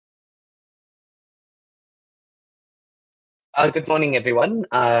Good morning, everyone.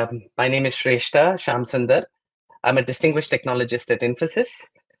 My name is Shreshta Shyamsundar. I'm a distinguished technologist at Infosys.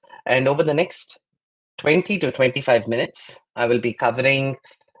 And over the next 20 to 25 minutes, I will be covering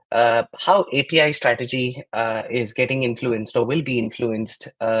how API strategy is getting influenced or will be influenced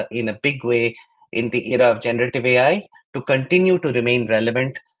in a big way in the era of generative AI to continue to remain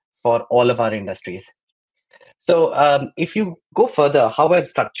relevant for all of our industries. So, if you go further, how I've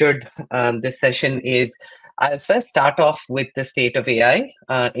structured this session is I'll first start off with the state of AI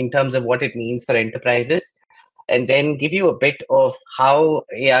in terms of what it means for enterprises, and then give you a bit of how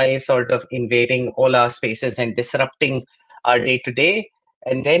AI is sort of invading all our spaces and disrupting our day to day,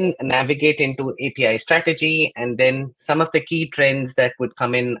 and then navigate into API strategy, and then some of the key trends that would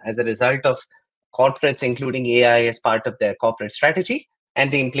come in as a result of corporates including AI as part of their corporate strategy and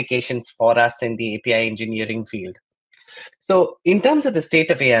the implications for us in the API engineering field. So, in terms of the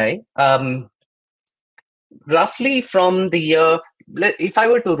state of AI, roughly from the year, if I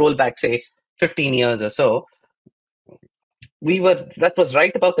were to roll back, say, 15 years or so, that was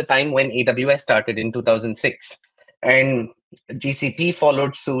right about the time when AWS started in 2006. And GCP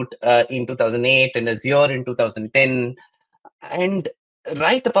followed suit in 2008 and Azure in 2010. And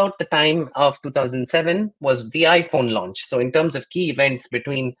right about the time of 2007 was the iPhone launch. So, in terms of key events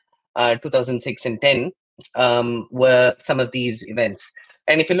between 2006 and 10, were some of these events.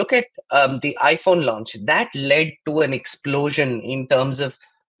 And if you look at the iPhone launch, that led to an explosion in terms of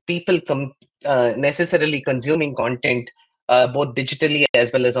people necessarily consuming content both digitally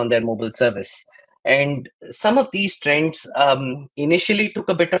as well as on their mobile service. And some of these trends initially took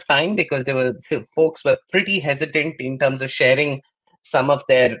a bit of time because folks were pretty hesitant in terms of sharing some of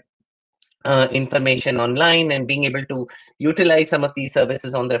their information online, and being able to utilize some of these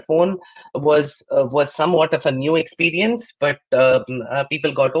services on their phone was somewhat of a new experience. But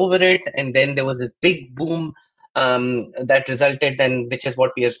people got over it, and then there was this big boom that resulted, and which is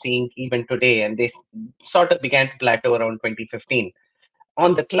what we are seeing even today. And they sort of began to plateau around 2015.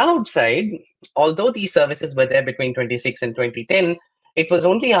 On the cloud side, although these services were there between 26 and 2010, it was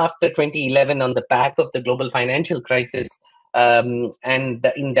only after 2011, on the back of the global financial crisis, during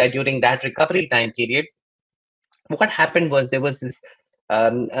that recovery time period, what happened was there was this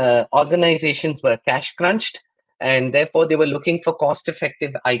organizations were cash crunched, and therefore they were looking for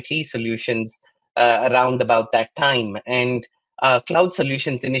cost-effective IT solutions around about that time. And cloud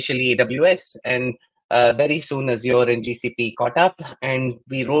solutions, initially AWS, and very soon Azure and GCP caught up, and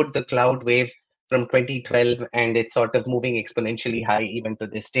we rode the cloud wave from 2012, and it's sort of moving exponentially high even to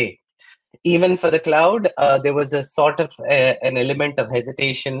this day. Even for the cloud, there was a sort of an element of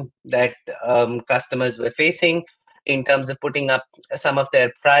hesitation that customers were facing in terms of putting up some of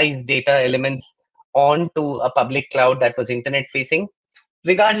their price data elements onto a public cloud that was internet facing,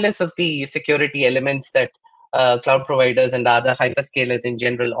 regardless of the security elements that cloud providers and the other hyperscalers in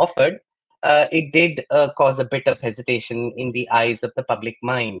general offered. It did cause a bit of hesitation in the eyes of the public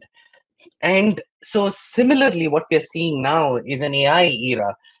mind. And so, similarly, what we're seeing now is an AI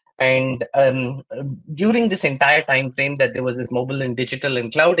era. And during this entire time frame that there was this mobile and digital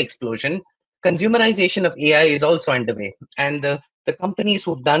and cloud explosion, consumerization of AI is also underway. And the companies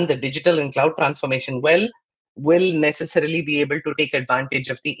who've done the digital and cloud transformation well will necessarily be able to take advantage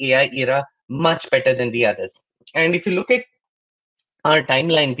of the AI era much better than the others. And if you look at our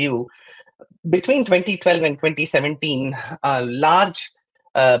timeline view, between 2012 and 2017, large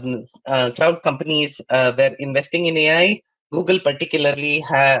cloud companies were investing in AI. Google, particularly,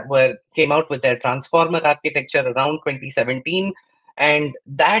 came out with their transformer architecture around 2017, and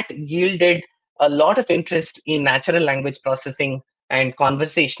that yielded a lot of interest in natural language processing and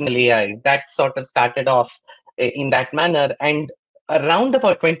conversational AI. That sort of started off in that manner, and around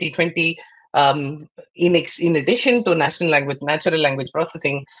about 2020. In addition to natural language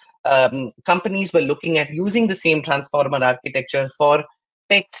processing, companies were looking at using the same transformer architecture for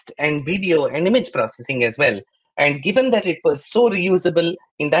text and video and image processing as well. And given that it was so reusable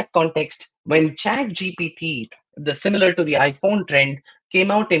in that context, when ChatGPT, similar to the iPhone trend,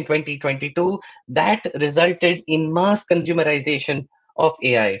 came out in 2022, that resulted in mass consumerization of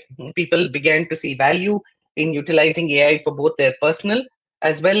AI. People began to see value in utilizing AI for both their personal,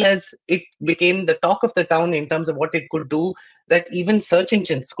 as well as it became the talk of the town in terms of what it could do that even search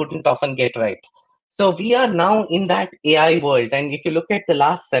engines couldn't often get right. So we are now in that AI world. And if you look at the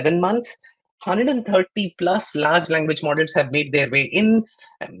last 7 months, 130 plus large language models have made their way in.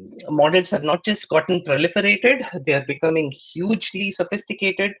 Models have not just gotten proliferated, they are becoming hugely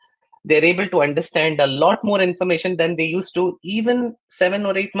sophisticated. They're able to understand a lot more information than they used to even 7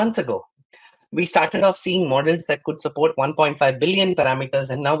 or 8 months ago. We started off seeing models that could support 1.5 billion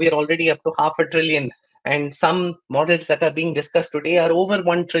parameters, and now we're already up to half a trillion And some models that are being discussed today are over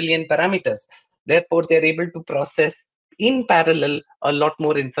 1 trillion parameters. Therefore, they're able to process in parallel a lot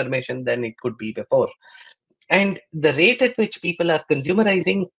more information than it could be before. And the rate at which people are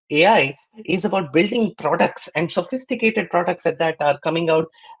consumerizing AI is about building products, and sophisticated products at that are coming out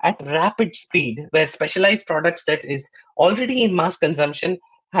at rapid speed, where specialized products that is already in mass consumption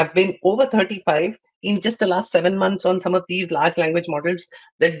have been over 35 in just the last 7 months on some of these large language models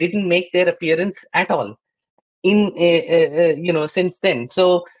that didn't make their appearance at all in since then.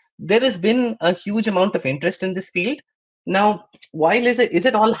 So there has been a huge amount of interest in this field. Now, while is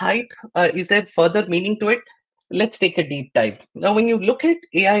it all hype? Is there further meaning to it? Let's take a deep dive. Now, when you look at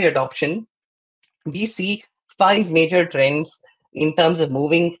AI adoption, we see five major trends in terms of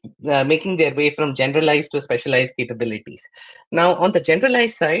making their way from generalized to specialized capabilities. Now, on the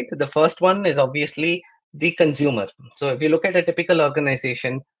generalized side, the first one is obviously the consumer. So, if you look at a typical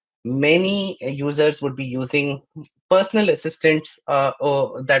organization, many users would be using personal assistants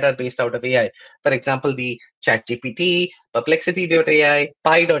that are based out of AI. For example, the ChatGPT, Perplexity.ai,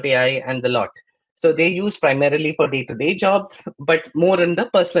 Pi.ai, and the lot. So they use primarily for day-to-day jobs, but more in the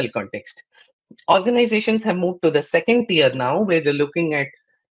personal context. Organizations have moved to the second tier now, where they're looking at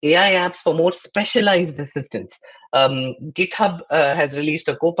AI apps for more specialized assistance. GitHub has released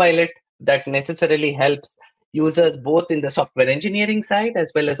a copilot that necessarily helps users both in the software engineering side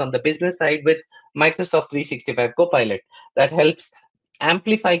as well as on the business side with Microsoft 365 Copilot that helps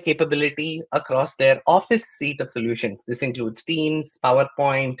amplify capability across their Office suite of solutions. This includes Teams,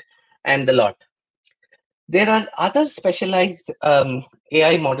 PowerPoint, and the lot. There are other specialized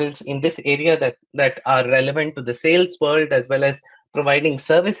AI models in this area that are relevant to the sales world as well as providing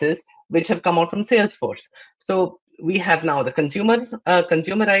services, which have come out from Salesforce. So we have now the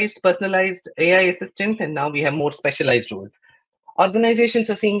consumerized, personalized AI assistant, and now we have more specialized roles. Organizations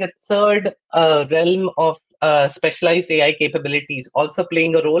are seeing a third realm of specialized AI capabilities also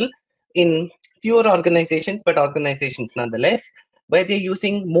playing a role in fewer organizations, but organizations nonetheless, where they're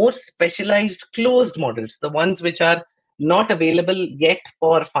using more specialized closed models, the ones which are not available yet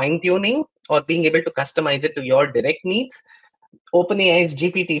for fine tuning or being able to customize it to your direct needs. OpenAI's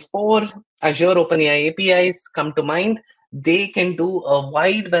GPT-4, Azure OpenAI APIs come to mind. They can do a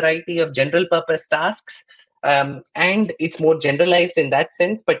wide variety of general purpose tasks, and it's more generalized in that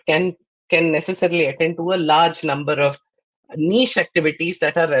sense, but can necessarily attend to a large number of niche activities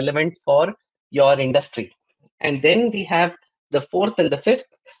that are relevant for your industry. And then we have the fourth and the fifth,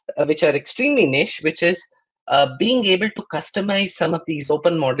 which are extremely niche, which is being able to customize some of these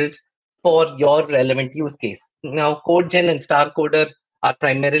open models for your relevant use case. Now, CodeGen and StarCoder are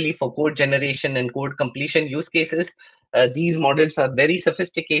primarily for code generation and code completion use cases. These models are very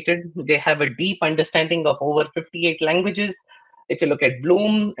sophisticated. They have a deep understanding of over 58 languages. If you look at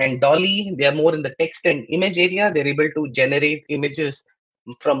Bloom and Dolly, they are more in the text and image area. They're able to generate images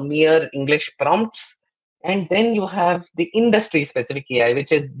from mere English prompts. And then you have the industry specific AI,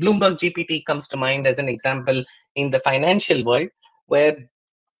 which is Bloomberg GPT comes to mind as an example in the financial world, where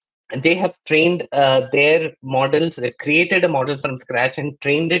they have trained their models. They've created a model from scratch and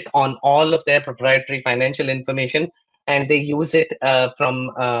trained it on all of their proprietary financial information, and they use it as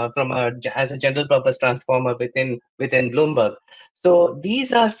a general purpose transformer within Bloomberg. So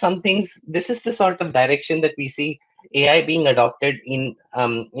these are some things. This is the sort of direction that we see AI being adopted in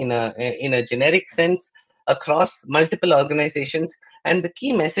a generic sense across multiple organizations. And the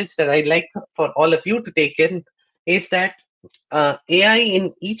key message that I'd like for all of you to take in is that AI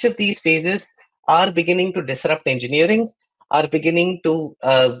in each of these phases are beginning to disrupt engineering, are beginning to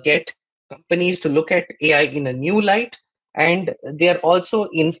get companies to look at AI in a new light, and they are also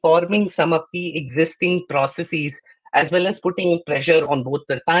informing some of the existing processes as well as putting pressure on both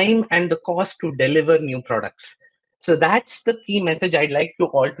the time and the cost to deliver new products. So that's the key message I'd like you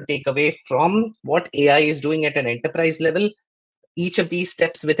all to take away from what AI is doing at an enterprise level. Each of these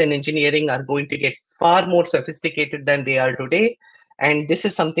steps within engineering are going to get far more sophisticated than they are today. And this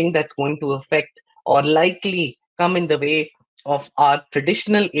is something that's going to affect or likely come in the way of our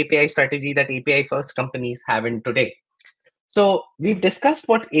traditional API strategy that API first companies have in today. So we've discussed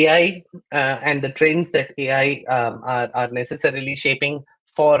what AI and the trends that AI are necessarily shaping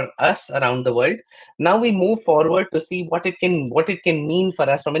for us around the world. Now we move forward to see what it can mean for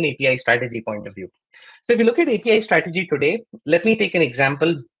us from an API strategy point of view. So if you look at API strategy today, let me take an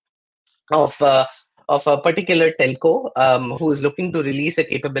example of uh, of a particular telco who is looking to release a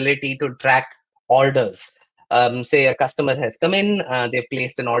capability to track orders. Say a customer has come in, they've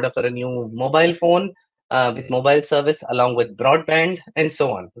placed an order for a new mobile phone with mobile service along with broadband and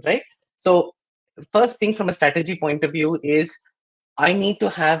so on, right? So first thing from a strategy point of view is I need to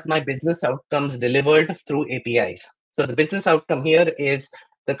have my business outcomes delivered through APIs. So the business outcome here is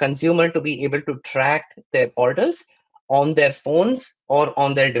the consumer to be able to track their orders on their phones or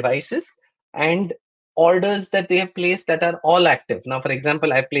on their devices, and orders that they have placed that are all active. Now, for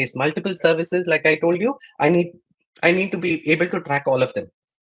example, I've placed multiple services, like I told you, I need to be able to track all of them.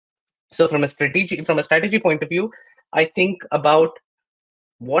 So from a strategy point of view, I think about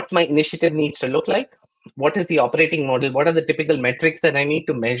what my initiative needs to look like, what is the operating model, what are the typical metrics that I need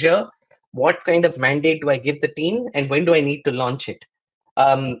to measure, what kind of mandate do I give the team, and when do I need to launch it.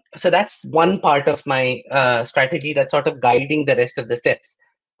 So that's one part of my strategy that's sort of guiding the rest of the steps.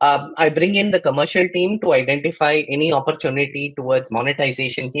 I bring in the commercial team to identify any opportunity towards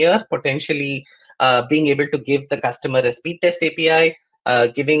monetization here, potentially being able to give the customer a speed test API,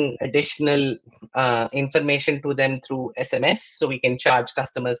 giving additional information to them through SMS, so we can charge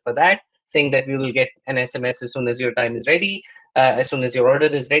customers for that, saying that we will get an SMS as soon as your time is ready, as soon as your order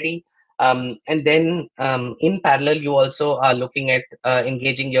is ready. And then in parallel, you also are looking at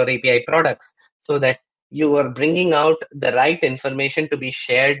engaging your API products so that you are bringing out the right information to be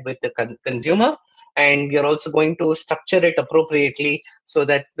shared with the consumer. And you're also going to structure it appropriately so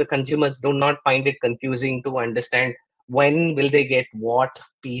that the consumers do not find it confusing to understand when will they get what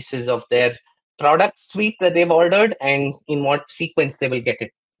pieces of their product suite that they've ordered and in what sequence they will get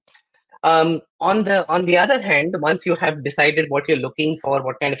it. On the other hand, once you have decided what you're looking for,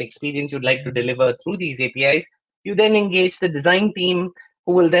 what kind of experience you'd like to deliver through these APIs, you then engage the design team,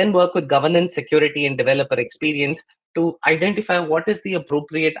 who will then work with governance, security, and developer experience to identify what is the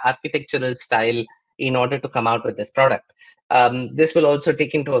appropriate architectural style in order to come out with this product. This will also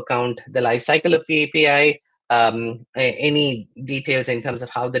take into account the life cycle of the API, any details in terms of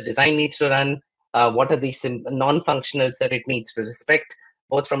how the design needs to run, what are the non-functionals that it needs to respect,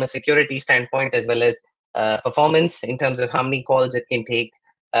 both from a security standpoint as well as performance in terms of how many calls it can take,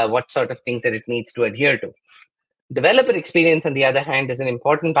 what sort of things that it needs to adhere to. Developer experience, on the other hand, is an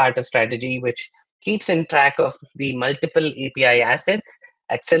important part of strategy, which keeps in track of the multiple API assets,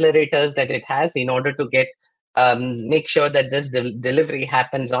 accelerators that it has in order to make sure that this delivery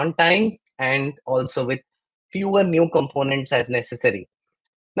happens on time and also with fewer new components as necessary.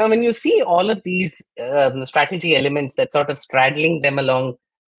 Now, when you see all of these strategy elements that sort of straddling them along,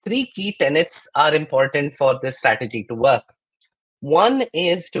 three key tenets are important for this strategy to work. One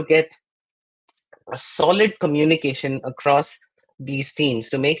is to get a solid communication across these teams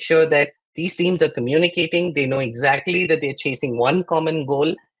to make sure that these teams are communicating, they know exactly that they're chasing one common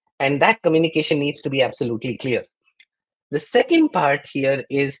goal, and that communication needs to be absolutely clear. The second part here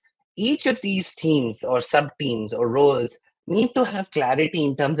is each of these teams or sub teams or roles need to have clarity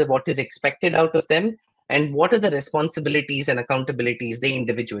in terms of what is expected out of them and what are the responsibilities and accountabilities they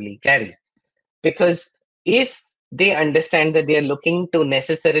individually carry. Because if they understand that they are looking to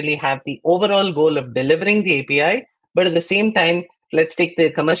necessarily have the overall goal of delivering the API, but at the same time, let's take the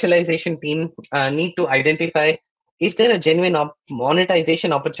commercialization team, need to identify if there are genuine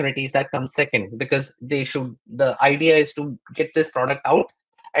monetization opportunities, that comes second, because the idea is to get this product out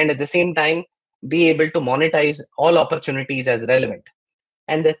and at the same time be able to monetize all opportunities as relevant.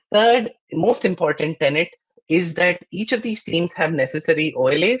 And the third most important tenet is that each of these teams have necessary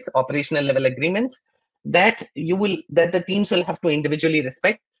OLAs, operational level agreements, that the teams will have to individually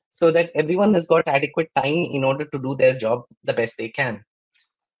respect so that everyone has got adequate time in order to do their job the best they can.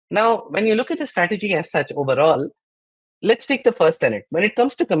 Now, when you look at the strategy as such overall, let's take the first tenet. When it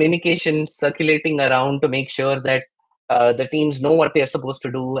comes to communication circulating around to make sure that the teams know what they're supposed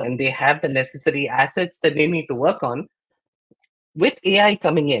to do and they have the necessary assets that they need to work on, with AI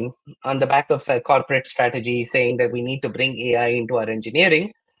coming in on the back of a corporate strategy saying that we need to bring AI into our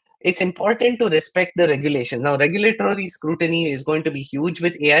engineering, it's important to respect the regulation. Now, regulatory scrutiny is going to be huge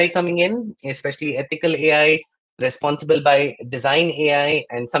with AI coming in, especially ethical AI, responsible by design AI,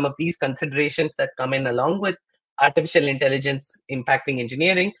 and some of these considerations that come in along with artificial intelligence impacting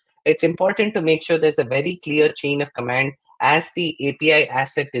engineering. It's important to make sure there's a very clear chain of command as the API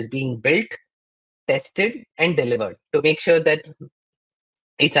asset is being built, tested, and delivered to make sure that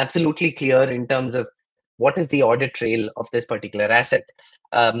it's absolutely clear in terms of what is the audit trail of this particular asset.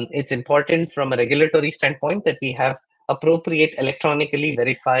 It's important from a regulatory standpoint that we have appropriate electronically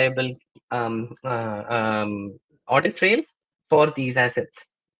verifiable audit trail for these assets.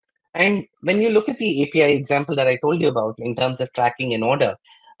 And when you look at the API example that I told you about in terms of tracking an order,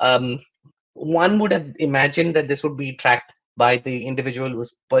 um, one would have imagined that this would be tracked by the individual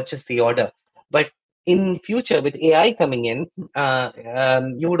who's purchased the order. But in future, with AI coming in,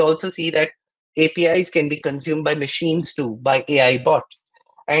 you would also see that APIs can be consumed by machines too, by AI bots.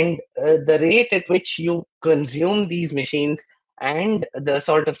 And the rate at which you consume these machines and the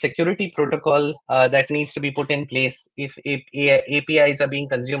sort of security protocol that needs to be put in place if APIs are being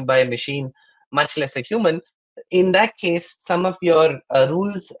consumed by a machine, much less a human. In that case, some of your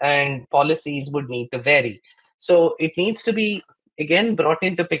rules and policies would need to vary. So it needs to be again brought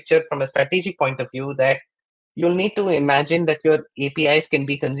into picture from a strategic point of view that you'll need to imagine that your APIs can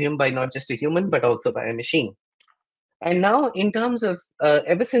be consumed by not just a human but also by a machine. And now, in terms of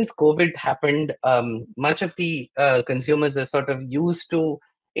ever since COVID happened, much of the consumers are sort of used to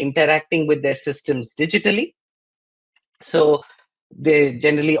interacting with their systems digitally. So they're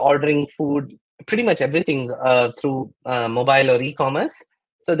generally ordering food, pretty much everything through mobile or e-commerce.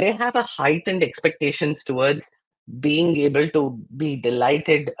 So they have a heightened expectations towards being able to be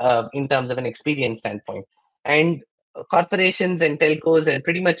delighted in terms of an experience standpoint. And corporations and telcos and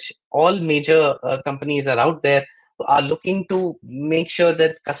pretty much all major companies are out there are looking to make sure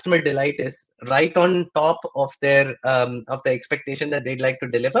that customer delight is right on top of the expectation that they'd like to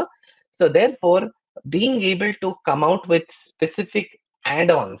deliver. So therefore, being able to come out with specific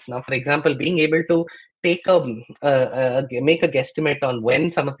add-ons. Now, for example, being able to take make a guesstimate on when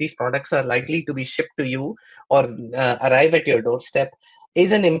some of these products are likely to be shipped to you or arrive at your doorstep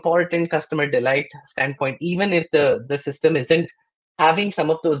is an important customer delight standpoint, even if the system isn't having some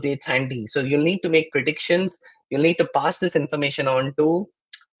of those dates handy. So you'll need to make predictions. You'll need to pass this information on to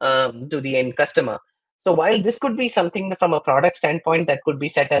the end customer. So while this could be something that from a product standpoint that could be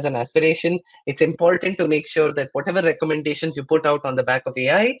set as an aspiration, it's important to make sure that whatever recommendations you put out on the back of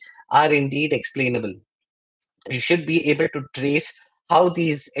AI are indeed explainable. You should be able to trace how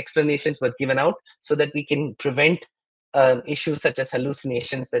these explanations were given out so that we can prevent issues such as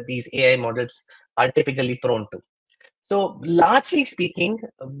hallucinations that these AI models are typically prone to. So largely speaking,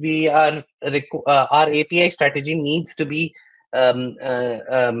 our API strategy needs to be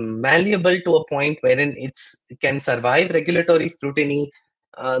malleable to a point wherein it can survive regulatory scrutiny.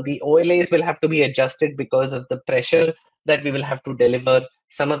 The OLAs will have to be adjusted because of the pressure that we will have to deliver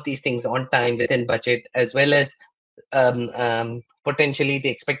some of these things on time within budget, as well as potentially the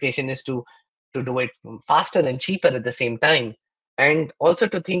expectation is to do it faster and cheaper at the same time, and also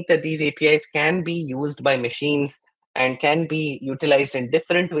to think that these APIs can be used by machines and can be utilized in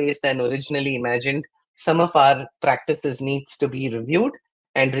different ways than originally imagined. Some of our practices needs to be reviewed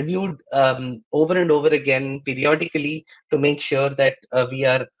and reviewed over and over again periodically to make sure that we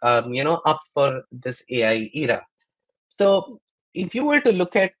are up for this AI era. So if you were to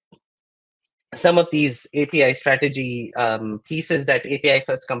look at some of these API strategy pieces that API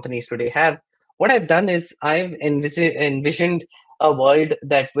first companies today have, what I've done is I've envisioned a world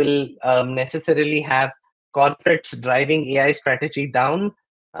that will necessarily have corporates driving AI strategy down,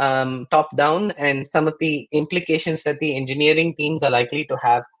 top down, and some of the implications that the engineering teams are likely to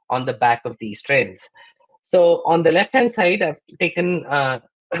have on the back of these trends. So on the left hand side, I've taken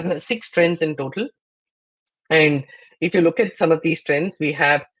six trends in total. And if you look at some of these trends, we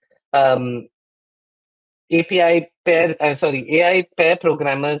have um, AI pair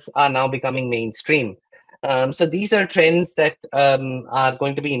programmers are now becoming mainstream. So these are trends that are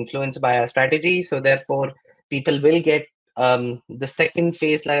going to be influenced by our strategy. So therefore, people will get the second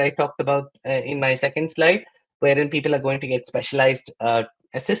phase, like I talked about in my second slide, wherein people are going to get specialized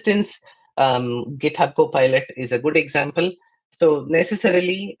assistance. GitHub Copilot is a good example. So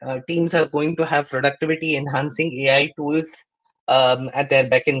necessarily, teams are going to have productivity enhancing AI tools at their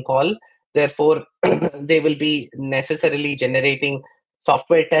beck and call. Therefore, they will be necessarily generating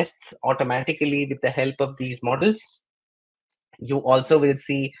software tests automatically with the help of these models. You also will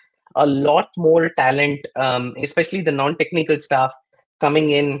see a lot more talent, especially the non-technical staff, coming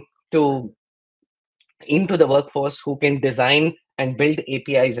in to into the workforce who can design and build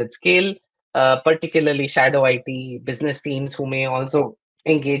APIs at scale, particularly shadow IT business teams who may also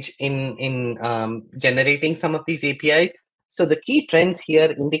engage in generating some of these APIs. So the key trends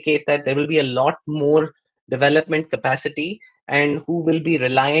here indicate that there will be a lot more development capacity and who will be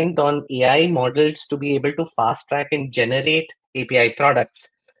reliant on AI models to be able to fast track and generate API products.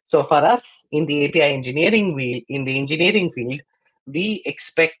 So for us in the engineering field, we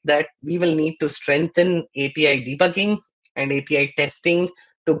expect that we will need to strengthen API debugging and API testing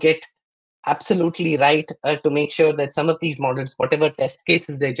to get absolutely right to make sure that some of these models, whatever test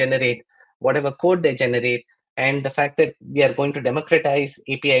cases they generate, whatever code they generate, and the fact that we are going to democratize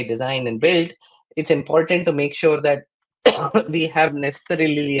API design and build, it's important to make sure that we have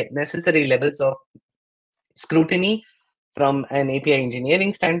necessary levels of scrutiny from an API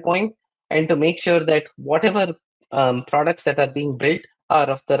engineering standpoint, and to make sure that whatever products that are being built are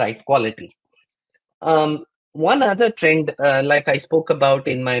of the right quality. One other trend, like I spoke about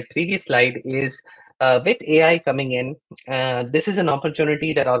in my previous slide, is with AI coming in, this is an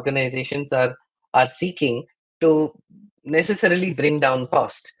opportunity that organizations are seeking to necessarily bring down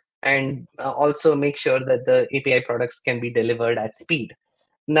cost and also make sure that the API products can be delivered at speed.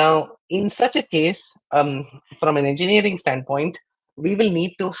 Now, in such a case, from an engineering standpoint, we will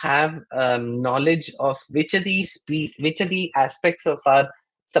need to have knowledge of which are the aspects of our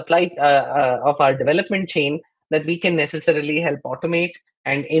supply of our development chain that we can necessarily help automate,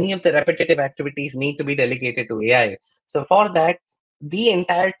 and any of the repetitive activities need to be delegated to AI. So for that, the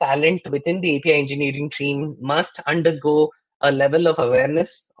entire talent within the API engineering team must undergo a level of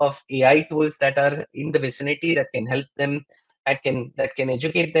awareness of AI tools that are in the vicinity that can help them, that can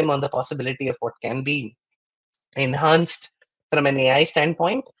educate them on the possibility of what can be enhanced from an AI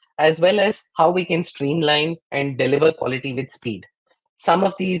standpoint, as well as how we can streamline and deliver quality with speed. Some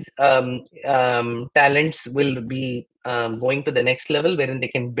of these talents will be going to the next level, wherein they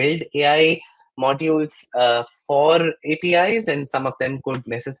can build AI modules for APIs, and some of them could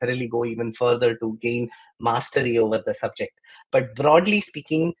necessarily go even further to gain mastery over the subject. But broadly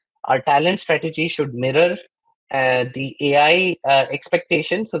speaking, our talent strategy should mirror the AI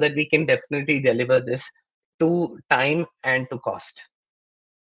expectation, so that we can definitely deliver this to time and to cost.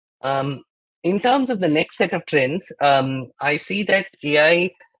 Um, in terms of the next set of trends, I see that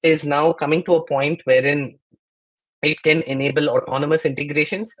AI is now coming to a point wherein it can enable autonomous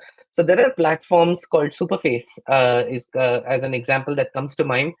integrations. So there are platforms called Superface, is as an example that comes to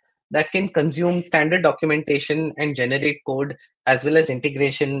mind, that can consume standard documentation and generate code, as well as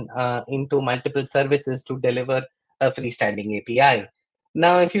integration into multiple services to deliver a freestanding API.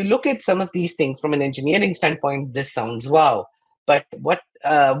 Now, if you look at some of these things from an engineering standpoint, this sounds wow. But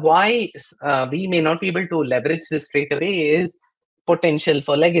why we may not be able to leverage this straight away is potential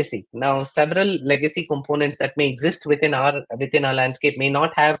for legacy. Now, several legacy components that may exist within our landscape may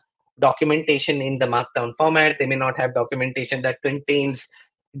not have documentation in the markdown format. They may not have documentation that contains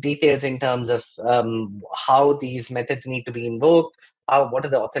details in terms of how these methods need to be invoked, what are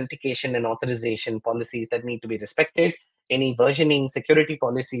the authentication and authorization policies that need to be respected, any versioning security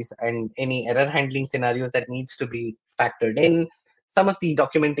policies, and any error handling scenarios that needs to be factored in. Some of the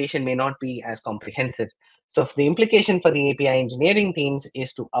documentation may not be as comprehensive. So the implication for the API engineering teams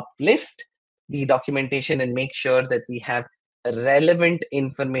is to uplift the documentation and make sure that we have relevant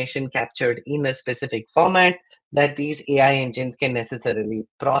information captured in a specific format that these AI engines can necessarily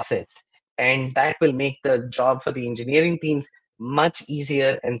process. And that will make the job for the engineering teams much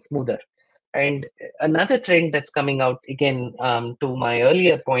easier and smoother. And another trend that's coming out, again, to my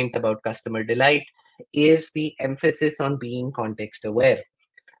earlier point about customer delight, is the emphasis on being context aware.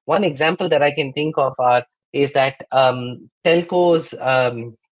 One example that I can think of is that telcos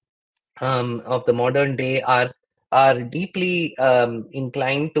of the modern day are deeply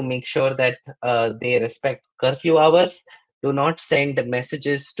inclined to make sure that they respect curfew hours, do not send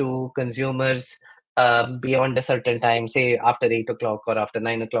messages to consumers beyond a certain time, say after 8 o'clock or after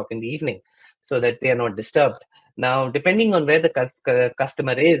 9 o'clock in the evening, so that they are not disturbed. Now, depending on where the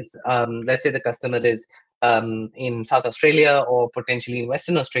customer is, let's say the customer is in South Australia or potentially in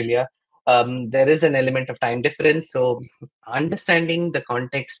Western Australia, there is an element of time difference. So understanding the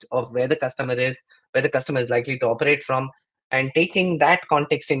context of where the customer is likely to operate from, and taking that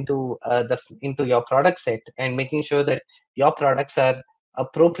context into your product set, and making sure that your products are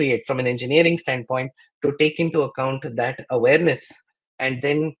appropriate from an engineering standpoint to take into account that awareness, and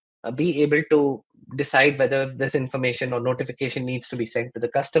then be able to decide whether this information or notification needs to be sent to the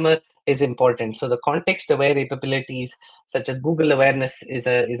customer is important. So the context aware capabilities, such as Google awareness, is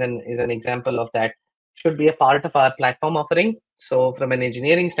an example of that, should be a part of our platform offering. So from an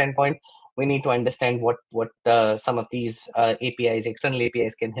engineering standpoint, we need to understand what some of these APIs, external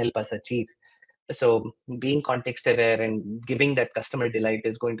APIs, can help us achieve. So being context aware and giving that customer delight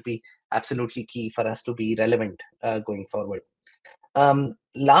is going to be absolutely key for us to be relevant going forward.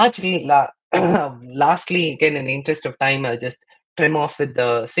 Lastly, again, in the interest of time, I'll just trim off with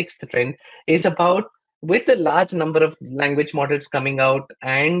the sixth trend, is about, with the large number of language models coming out,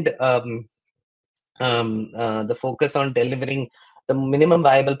 and the focus on delivering the minimum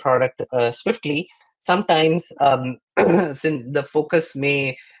viable product swiftly, sometimes since the focus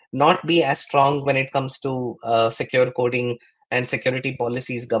may not be as strong when it comes to secure coding and security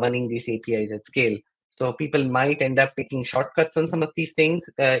policies governing these APIs at scale. So people might end up taking shortcuts on some of these things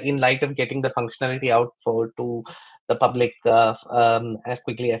in light of getting the functionality out to the public as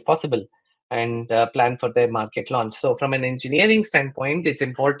quickly as possible, and plan for their market launch. So from an engineering standpoint, it's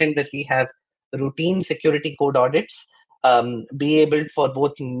important that we have routine security code audits, be able for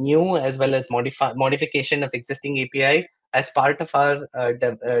both new as well as modification of existing API, as part of our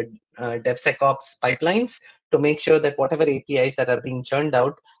DevSecOps pipelines to make sure that whatever APIs that are being churned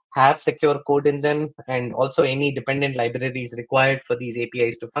out have secure code in them, and also any dependent libraries required for these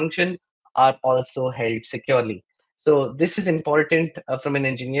APIs to function are also held securely. So this is important from an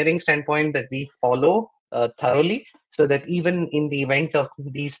engineering standpoint that we follow thoroughly, so that even in the event of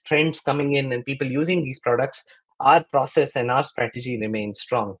these trends coming in and people using these products, our process and our strategy remains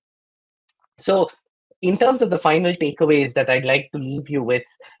strong. So in terms of the final takeaways that I'd like to leave you with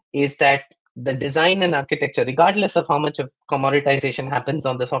is that the design and architecture, regardless of how much of commoditization happens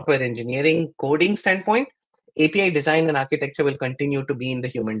on the software engineering coding standpoint, API design and architecture will continue to be in the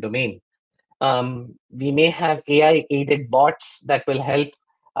human domain. We may have AI aided bots that will help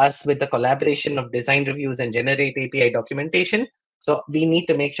us with the collaboration of design reviews and generate API documentation. So we need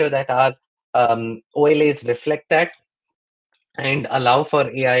to make sure that our OLAs reflect that and allow for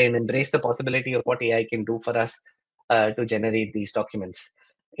AI and embrace the possibility of what AI can do for us to generate these documents.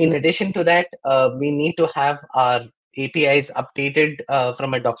 In addition to that, we need to have our APIs updated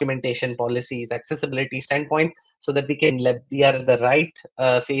from a documentation policies accessibility standpoint, so that we are the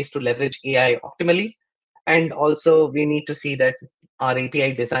right phase to leverage AI optimally. And also we need to see that our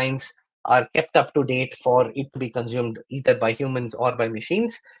API designs are kept up to date for it to be consumed either by humans or by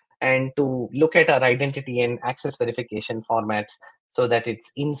machines, and to look at our identity and access verification formats so that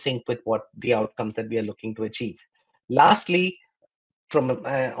it's in sync with what the outcomes that we are looking to achieve. Lastly,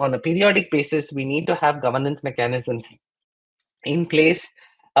 on a periodic basis, we need to have governance mechanisms in place.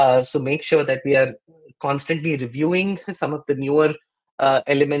 So make sure that we are constantly reviewing some of the newer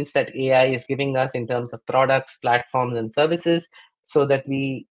elements that AI is giving us in terms of products, platforms, and services, so that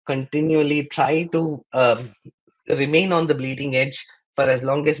we continually try to remain on the bleeding edge for as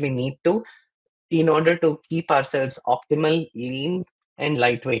long as we need to, in order to keep ourselves optimal, lean, and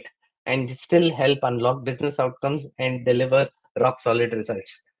lightweight, and still help unlock business outcomes and deliver rock solid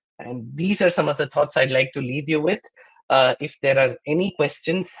results. And these are some of the thoughts I'd like to leave you with. If there are any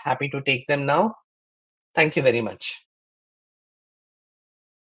questions, happy to take them now. Thank you very much.